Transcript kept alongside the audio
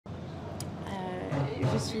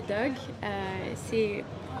je suis Doug. C'est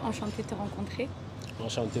enchanté de te rencontrer.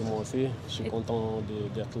 Enchanté moi aussi, je suis content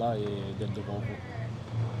d'être là et d'être devant vous.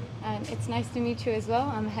 It's nice to meet you as well.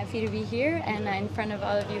 I'm happy to be here and in front of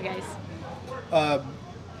all of you guys.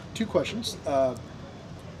 Two questions.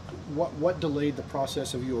 What delayed the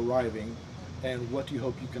process of you arriving, and what do you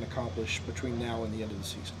hope you can accomplish between now and the end of the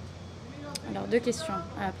season? Alors, deux questions.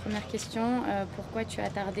 Première question, pourquoi tu as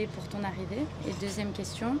tardé pour ton arrivée? Et deuxième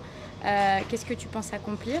question, qu'est-ce que tu penses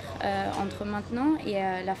accomplir entre maintenant et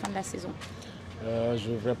la fin de la saison?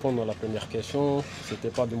 Je vais répondre à la première question. C'était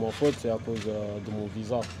pas de mon faute, c'est à cause de mon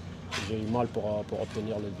visa. J'ai eu mal pour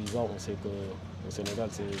obtenir le visa. On sait qu'au Sénégal,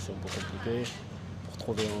 c'est un peu compliqué pour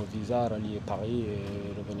trouver un visa, rallier Paris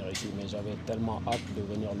et revenir ici. Mais j'avais tellement hâte de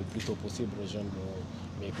venir le plus tôt possible, rejoindre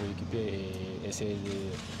mes coéquipiers et essayer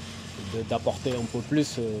d'apporter un peu plus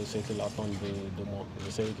ce qu'ils attendent de moi. Je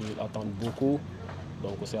sais qu'ils attendent beaucoup,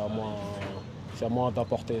 donc c'est à moi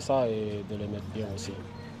d'apporter ça et de les mettre bien aussi.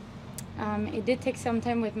 It did take some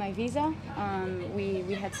time with my visa.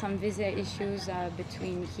 We had some visa issues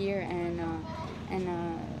between here and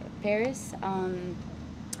Paris.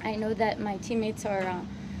 I know that my teammates are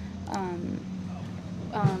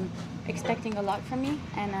expecting a lot from me,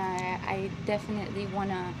 and I definitely want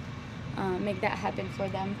to make that happen for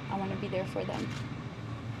them. I want to be there for them.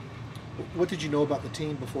 What did you know about the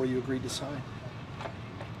team before you agreed to sign?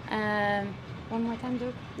 One more time,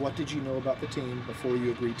 Doug. What did you know about the team before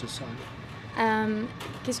you agreed to sign?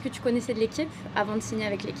 Qu'est-ce que tu connaissais de l'équipe avant de signer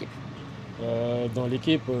avec l'équipe? Dans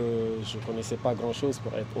l'équipe, je ne connaissais pas grand-chose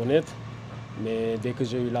pour être honnête, mais dès que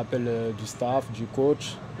j'ai eu l'appel du staff, du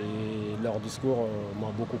coach et leur discours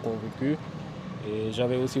m'a beaucoup convaincu. Et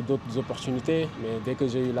j'avais aussi d'autres opportunités, mais dès que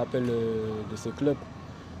j'ai eu l'appel de ce club,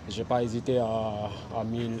 je n'ai pas hésité à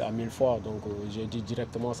mille fois. Donc j'ai dit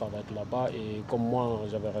directement ça va être là-bas. Et comme moi,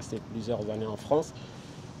 j'avais resté plusieurs années en France,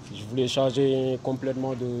 je voulais changer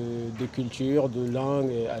complètement de culture, de langue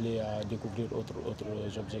et aller à découvrir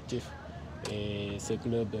autres objectifs. Et ce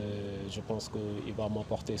club, je pense qu'il va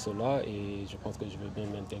m'apporter cela et je pense que je vais bien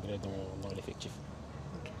m'intégrer dans l'effectif.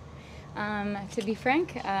 To be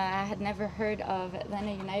frank, I had never heard of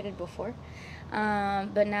Atlanta United before,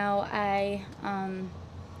 but now I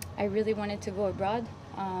really wanted to go abroad,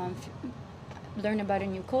 learn about a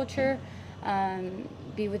new culture,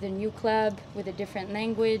 be with a new club, with a different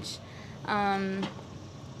language.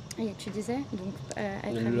 Et tu disais donc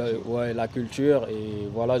la culture et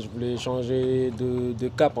voilà, je voulais changer de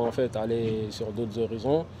cap en fait, aller sur d'autres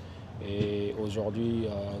horizons. Et aujourd'hui,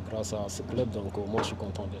 grâce à ce club, donc moi je suis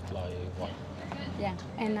content d'être là et voilà. Yeah,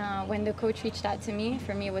 and when the coach reached out to me,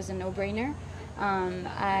 for me it was a no-brainer.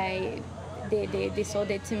 They sold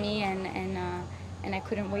it to me and I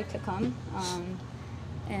couldn't wait to come.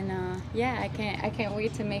 Yeah, I can't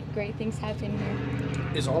wait to make great things happen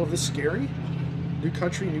here. Is all of this scary? New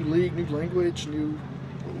country, new league, new language, new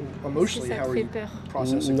emotionally, how are you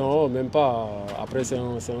processing? Non, même pas. Après c'est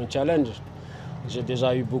un challenge. J'ai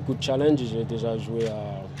déjà eu beaucoup de challenges, j'ai déjà joué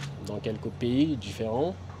dans quelques pays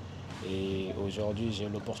différents et aujourd'hui j'ai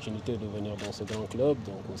l'opportunité de venir dans ce grand club,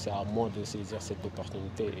 donc c'est à moi de saisir cette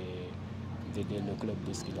opportunité et d'aider le club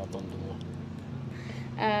de ce qu'il attend de moi.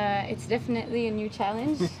 It's definitely a new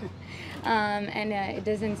challenge and it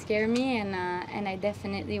doesn't scare me and I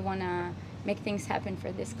definitely want to make things happen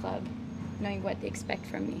for this club, knowing what they expect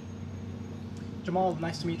from me. Jamal,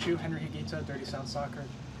 nice to meet you. Henry Higuita, Dirty South Soccer.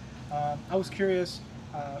 I was curious,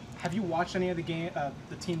 have you watched any of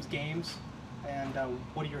the team's games, and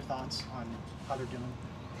what are your thoughts on how they're doing?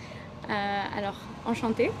 Alors,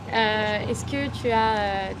 enchanté. Est-ce que tu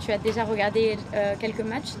as déjà regardé quelques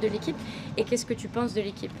matchs de l'équipe et qu'est-ce que tu penses de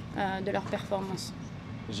l'équipe, de leur performance?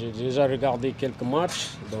 J'ai déjà regardé quelques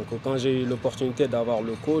matchs, donc quand j'ai eu l'opportunité d'avoir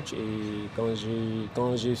le coach et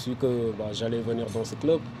quand j'ai su que j'allais venir dans ce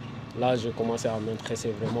club, là j'ai commencé à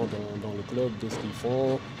m'intéresser vraiment dans le club, de ce qu'ils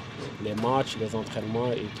font, les matchs, les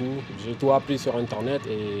entraînements et tout. J'ai tout appris sur internet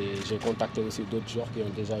et j'ai contacté aussi d'autres joueurs qui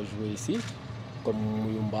ont déjà joué ici, comme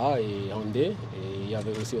Muyumba et Andé. Et il y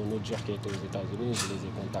avait aussi un autre joueur qui était aux États-Unis, je les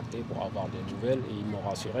ai contactés pour avoir des nouvelles et ils m'ont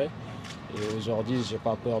rassuré. Et aujourd'hui, je n'ai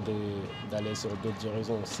pas peur d'aller sur d'autres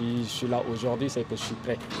horizons. Si je suis là aujourd'hui, c'est que je suis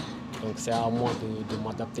prêt. Donc c'est à moi de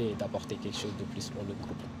m'adapter et d'apporter quelque chose de plus pour le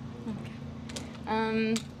groupe.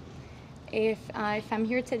 Okay. If I'm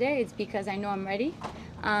here today, it's because I know I'm ready.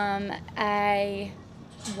 I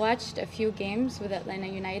watched a few games with Atlanta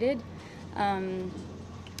United, and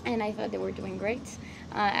I thought they were doing great.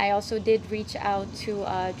 I also did reach out to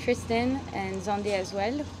Tristan and Zonde as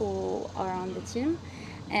well, who are on the team,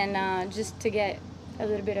 and just to get a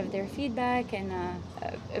little bit of their feedback and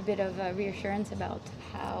a bit of reassurance about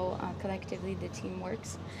how collectively the team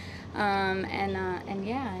works. And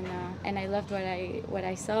I loved what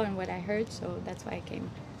I saw and what I heard, so that's why I came.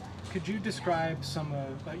 Could you describe some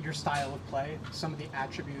of your style of play, some of the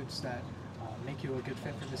attributes that make you a good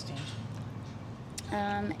fit for this team?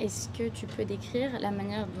 Est-ce que tu peux décrire la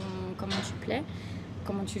manière dont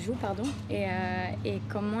comment tu joues, pardon, et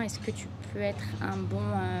comment est-ce que tu peux être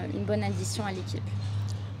une bonne addition à l'équipe?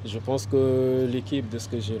 Je pense que l'équipe, de ce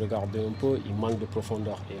que j'ai regardé un peu, il manque de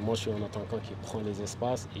profondeur. Et moi, je suis un attaquant qui prend les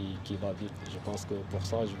espaces et qui va vite. Je pense que pour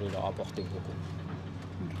ça, je vais leur apporter beaucoup.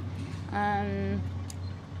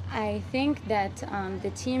 I think that the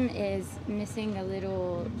team is missing a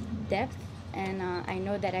little depth, and I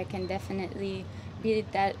know that I can definitely be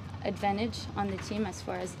that advantage on the team as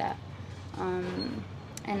far as that.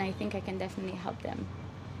 And I think I can definitely help them.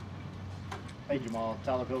 Hey Jamal,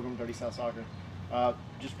 Tyler Pilgrim, Dirty South Soccer.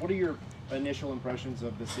 Just what are your initial impressions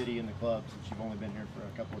of the city and the club since you've only been here for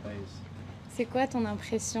a couple of days? C'est quoi ton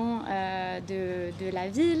impression de la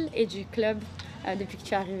ville et du club depuis que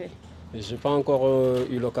tu es arrivé? Je n'ai pas encore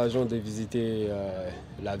eu l'occasion de visiter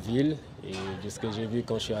la ville et de ce que j'ai vu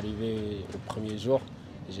quand je suis arrivé au premier jour,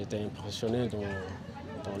 j'étais impressionné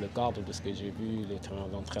dans le cadre de ce que j'ai vu, les terrains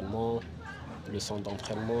d'entraînement, le centre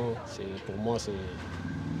d'entraînement. Pour moi, c'est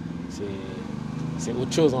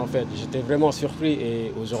autre chose en fait. J'étais vraiment surpris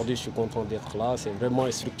et aujourd'hui je suis content d'être là. C'est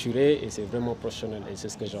vraiment structuré et c'est vraiment professionnel et c'est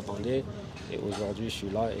ce que j'attendais. Et aujourd'hui je suis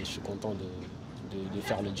là et je suis content de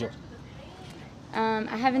faire le job.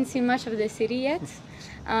 I haven't seen much of the city yet,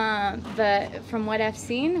 but from what I've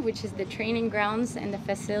seen, which is the training grounds and the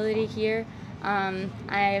facility here,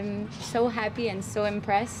 I'm so happy and so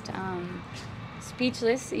impressed,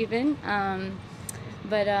 speechless even,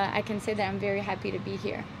 but I can say that I'm very happy to be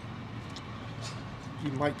here.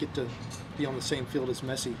 You might get to be on the same field as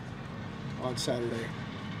Messi on Saturday.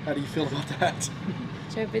 How do you feel about that?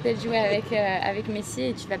 Tu vas peut-être jouer avec Messi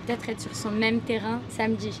et tu vas peut-être être sur son même terrain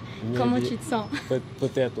samedi. Maybe. Comment tu te sens?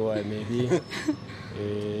 Peut-être, ouais, maybe.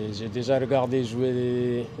 Et j'ai déjà regardé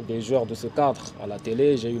jouer des joueurs de ce cadre à la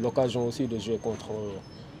télé. J'ai eu l'occasion aussi de jouer contre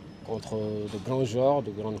de grands joueurs de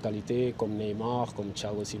grande qualité comme Neymar, comme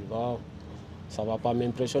Thiago Silva. Ça ne va pas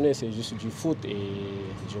m'impressionner, c'est juste du foot et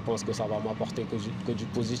je pense que ça va m'apporter que du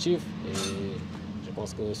positif. Et je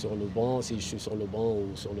pense que sur le banc, si je suis sur le banc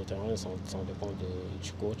ou sur le terrain, ça dépend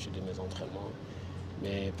du coach, de mes entraînements.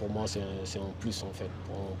 Mais pour moi, c'est un plus en fait,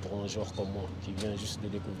 pour un joueur comme moi qui vient juste de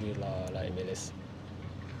découvrir la MLS.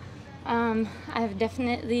 I've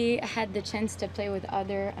definitely had the chance to play with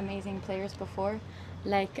other amazing players before,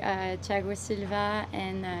 like Thiago Silva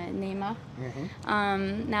and Neymar.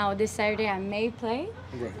 Now this Saturday I may play,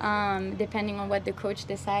 depending on what the coach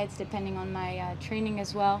decides, depending on my training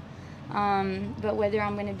as well. But whether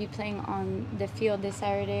I'm going to be playing on the field this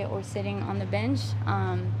Saturday or sitting on the bench,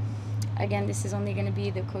 again, this is only going to be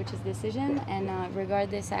the coach's decision, and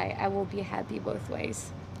regardless, I will be happy both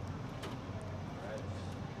ways.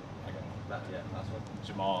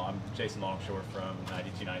 Jamal, I'm Jason Longshore from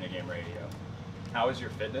 92.9 Game Radio. How is your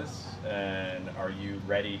fitness, and are you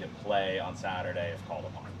ready to play on Saturday if called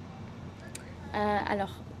upon?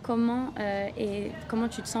 Alors, comment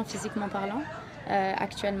tu te sens physiquement parlant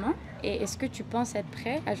actuellement, et est-ce que tu penses être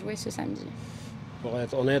prêt à jouer ce samedi? Pour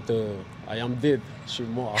être honnête, I am dead, je suis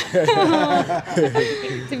mort.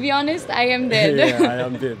 To be honest, I am dead. Yeah, I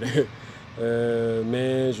am dead.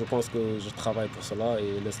 Mais je pense que je travaille pour cela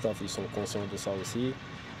et le staff ils sont conscients de ça aussi.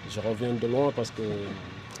 Je reviens de loin parce que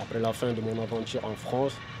après la fin de mon aventure en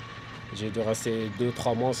France, j'ai dû rester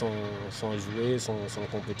 2-3 mois sans jouer, sans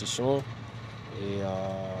compétition. Et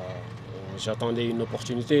j'attendais une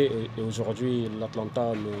opportunité et aujourd'hui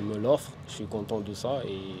l'Atlanta me l'offre. Je suis content de ça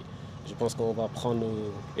et je pense qu'on va prendre...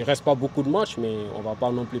 Il ne reste pas beaucoup de matchs, mais on ne va pas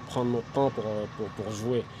non plus prendre notre temps pour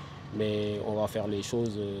jouer. Mais on va faire les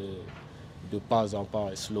choses de pas en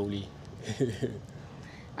pas, slowly.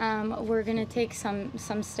 We're going to take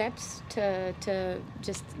some steps to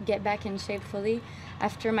just get back in shape fully.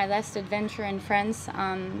 After my last adventure in France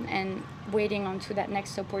and waiting on to that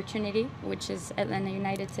next opportunity, which is Atlanta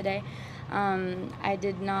United today, I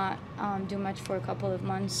did not do much for a couple of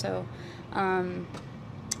months. So now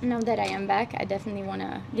that I am back, I definitely want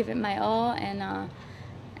to give it my all and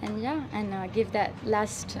give that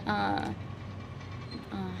last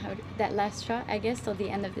shot, I guess, till the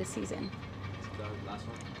end of the season.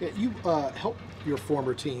 Yeah, you helped your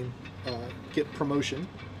former team get promotion,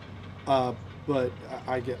 but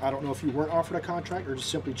I don't know if you weren't offered a contract or just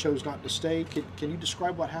simply chose not to stay. Can you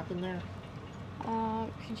describe what happened there?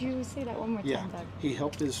 Could you say that one more Yeah, time, Doug? he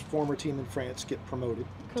helped his former team in France get promoted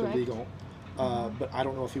to Correct. Liga, but I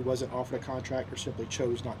don't know if he wasn't offered a contract or simply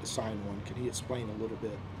chose not to sign one. Can he explain a little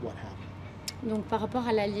bit what happened? Donc par rapport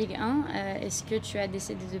à la Ligue 1, est-ce que tu as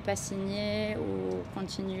décidé de ne pas signer ou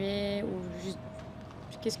continuer ou juste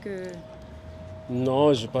qu'est-ce que...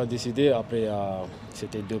 Non, j'ai pas décidé. Après,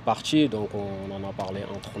 c'était deux parties, donc on en a parlé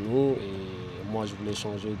entre nous. Et moi, je voulais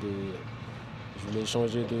changer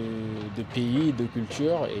de pays, de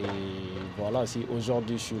culture. Et voilà, si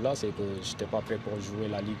aujourd'hui je suis là, c'est que je n'étais pas prêt pour jouer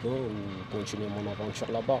la Ligue 1 ou continuer mon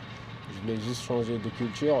aventure là-bas. Je voulais juste changer de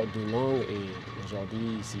culture, de langue. Et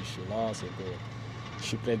aujourd'hui, si je suis là, c'est que je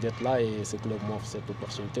suis prêt d'être là et ce club m'offre cette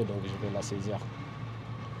opportunité, donc je vais la saisir.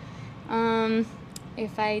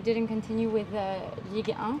 If I didn't continue with the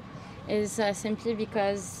Ligue 1 is simply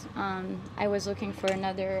because I was looking for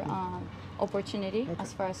another opportunity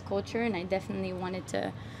as far as culture, and I definitely wanted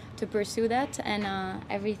to pursue that. And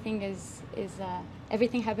everything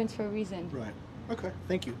everything happens for a reason. Right. Okay.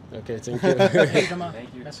 Thank you. Okay, thank you. Thank you, Jamal.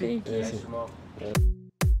 Thank you. Merci. Merci. Thanks, Jamal. Yeah.